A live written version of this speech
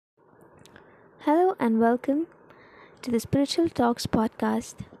Hello and welcome to the Spiritual Talks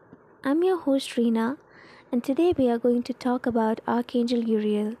podcast. I'm your host Reena, and today we are going to talk about Archangel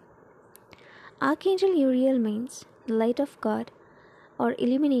Uriel. Archangel Uriel means the light of God or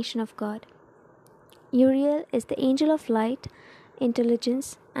illumination of God. Uriel is the angel of light,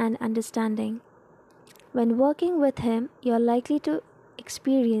 intelligence, and understanding. When working with him, you are likely to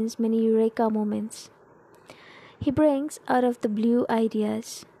experience many eureka moments. He brings out of the blue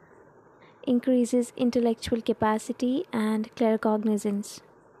ideas, increases intellectual capacity and claircognizance.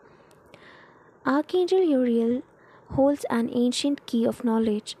 Archangel Uriel holds an ancient key of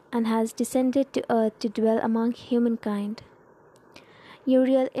knowledge and has descended to earth to dwell among humankind.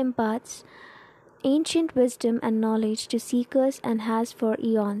 Uriel imparts ancient wisdom and knowledge to seekers and has for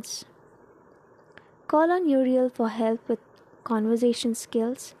eons. Call on Uriel for help with conversation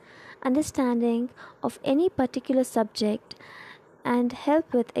skills, understanding of any particular subject, and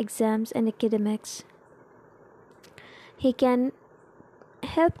help with exams and academics. He can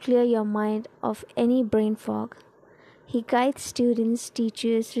help clear your mind of any brain fog. He guides students,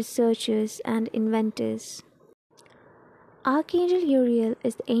 teachers, researchers, and inventors. Archangel Uriel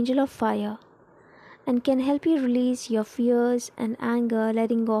is the angel of fire and can help you release your fears and anger,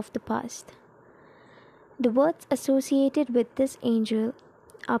 letting go of the past. The words associated with this angel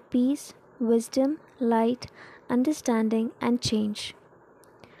are peace, wisdom, light, understanding, and change.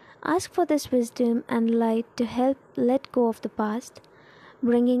 Ask for this wisdom and light to help let go of the past,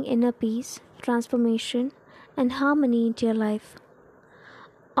 bringing inner peace, transformation, and harmony into your life.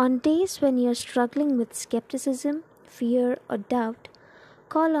 On days when you are struggling with skepticism, fear, or doubt,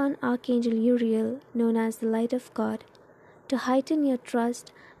 call on Archangel Uriel, known as the Light of God, to heighten your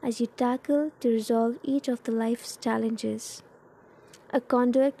trust as you tackle to resolve each of the life's challenges. A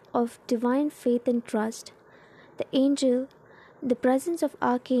conduit of divine faith and trust, the presence of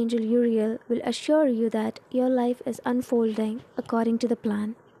Archangel Uriel will assure you that your life is unfolding according to the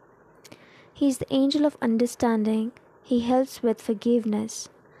plan. He is the angel of understanding. He helps with forgiveness.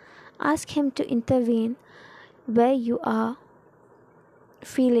 Ask him to intervene where you are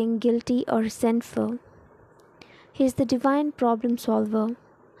feeling guilty or resentful. He is the divine problem solver.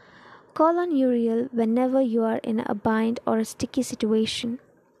 Call on Uriel whenever you are in a bind or a sticky situation.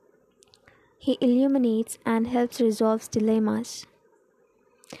 He illuminates and helps resolve dilemmas.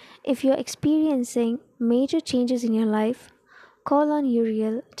 If you are experiencing major changes in your life, call on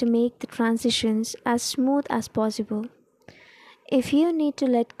Uriel to make the transitions as smooth as possible. If you need to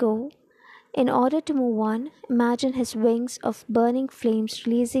let go, in order to move on, imagine his wings of burning flames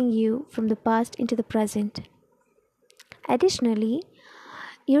releasing you from the past into the present. Additionally,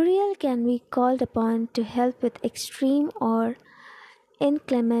 Uriel can be called upon to help with extreme or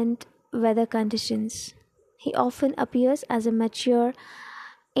inclement weather conditions. He often appears as a mature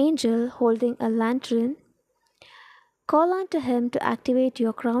angel holding a lantern. Call on to him to activate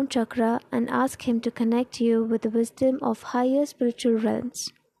your crown chakra and ask him to connect you with the wisdom of higher spiritual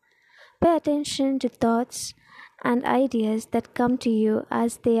realms. Pay attention to thoughts and ideas that come to you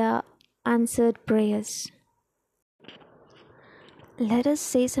as they are answered prayers. Let us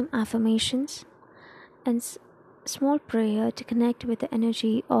say some affirmations and small prayer to connect with the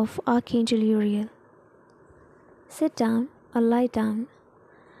energy of Archangel Uriel. Sit down or lie down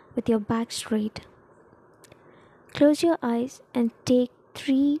with your back straight. Close your eyes and take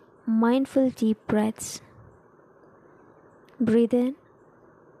 3 mindful deep breaths. Breathe in,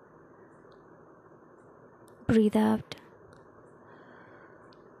 breathe out.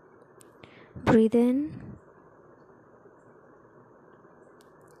 Breathe in,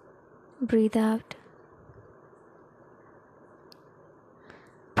 breathe out.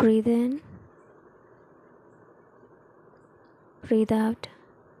 Breathe in, breathe out.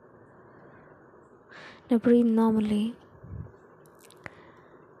 Now breathe normally.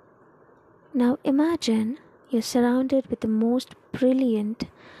 Now imagine you're surrounded with the most brilliant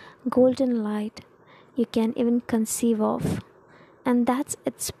golden light you can even conceive of, and that's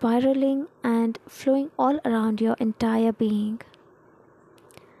it spiraling and flowing all around your entire being.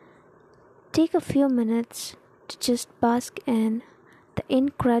 Take a few minutes to just bask in the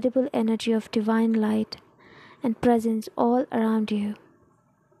incredible energy of divine light and presence all around you.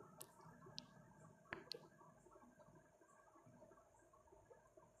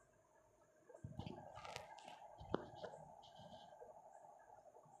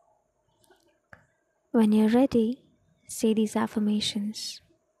 When you're ready, say these affirmations.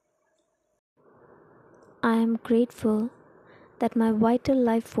 I am grateful that my vital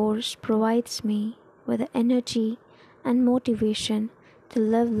life force provides me with the energy and motivation to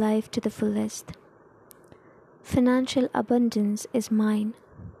live life to the fullest. Financial abundance is mine.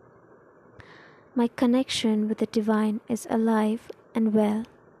 My connection with the divine is alive and well.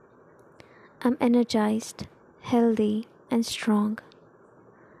 I'm energized, healthy, and strong.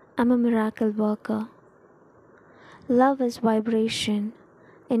 I'm a miracle worker. Love is vibration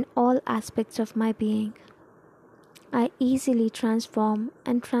in all aspects of my being. I easily transform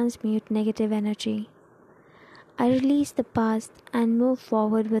and transmute negative energy. I release the past and move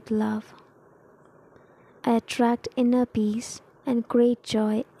forward with love. I attract inner peace and great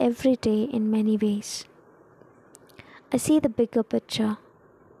joy every day in many ways. I see the bigger picture.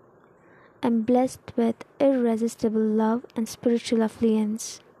 I'm blessed with irresistible love and spiritual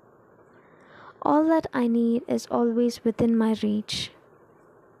affluence. All that I need is always within my reach.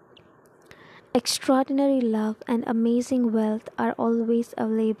 Extraordinary love and amazing wealth are always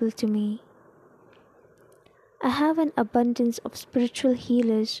available to me. I have an abundance of spiritual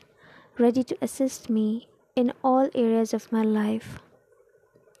healers ready to assist me in all areas of my life.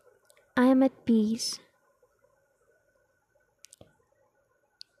 I am at peace.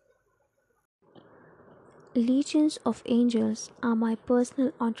 Legions of angels are my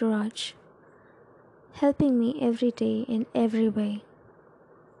personal entourage, helping me every day in every way.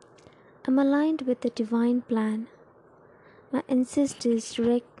 I'm aligned with the divine plan. My ancestors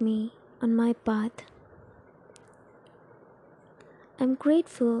direct me on my path. I'm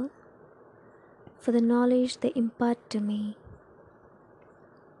grateful for the knowledge they impart to me.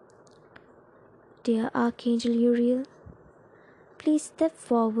 Dear Archangel Uriel, please step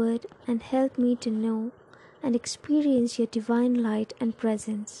forward and help me to know and experience your divine light and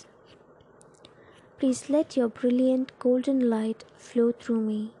presence. Please let your brilliant golden light flow through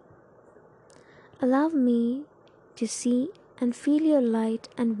me. Allow me to see and feel your light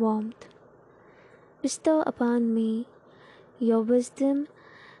and warmth. Bestow upon me your wisdom,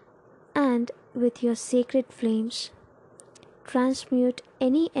 and with your sacred flames, transmute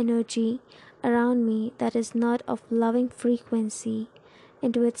any energy around me that is not of loving frequency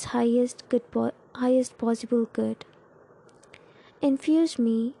into its highest possible good. Infuse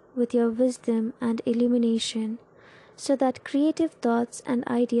me with your wisdom and illumination so that creative thoughts and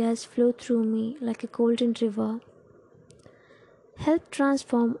ideas flow through me like a golden river. Help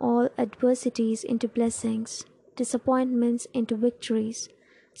transform all adversities into blessings, disappointments into victories,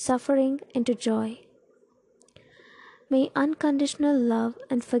 suffering into joy. May unconditional love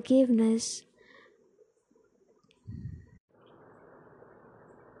and forgiveness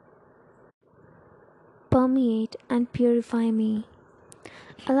permeate and purify me,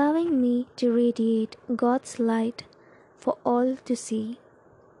 allowing me to radiate God's light for all to see.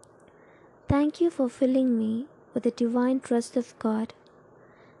 Thank you for filling me with the divine trust of God,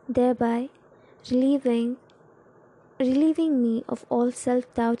 thereby relieving me of all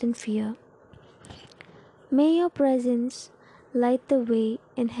self-doubt and fear. May your presence light the way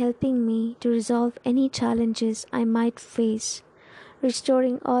in helping me to resolve any challenges I might face,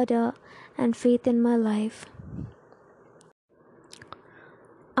 restoring order and faith in my life.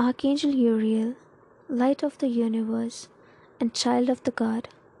 Archangel Uriel, light of the universe and child of the God,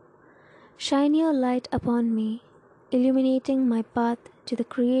 shine your light upon me, illuminating my path to the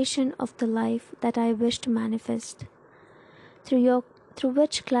creation of the life that I wish to manifest, through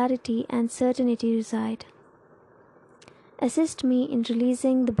which clarity and certainty reside. Assist me in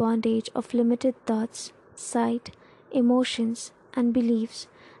releasing the bondage of limited thoughts, sight, emotions, and beliefs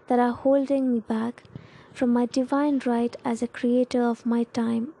that are holding me back from my divine right as a creator of my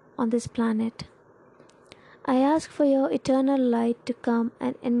time on this planet. I ask for your eternal light to come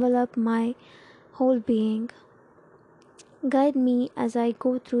and envelop my whole being. Guide me as I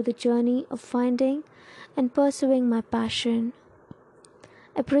go through the journey of finding and pursuing my passion.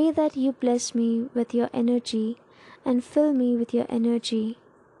 I pray that you bless me with your energy and fill me with your energy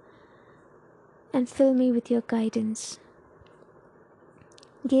and fill me with your guidance.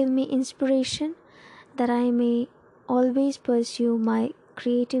 Give me inspiration that I may always pursue my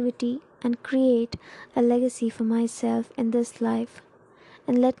creativity and create a legacy for myself in this life,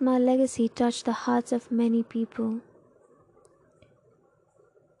 and let my legacy touch the hearts of many people.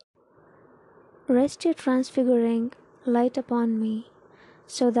 Rest your transfiguring light upon me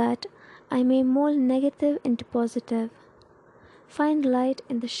so that I may mold negative into positive, find light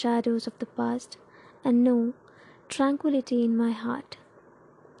in the shadows of the past, and know tranquility in my heart.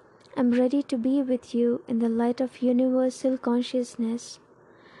 I'm ready to be with you in the light of universal consciousness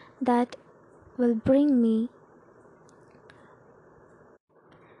that will bring me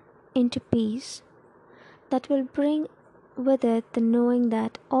into peace, that will bring with it the knowing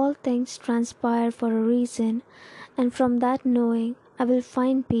that all things transpire for a reason, and from that knowing I will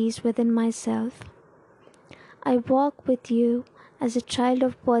find peace within myself. I walk with you as a child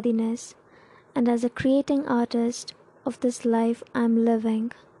of worthiness, and as a creating artist of this life I'm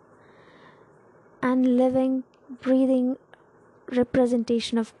living, and living, breathing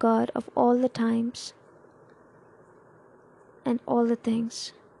representation of God of all the times and all the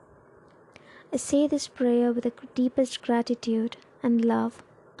things. I say this prayer with the deepest gratitude and love.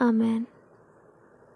 Amen.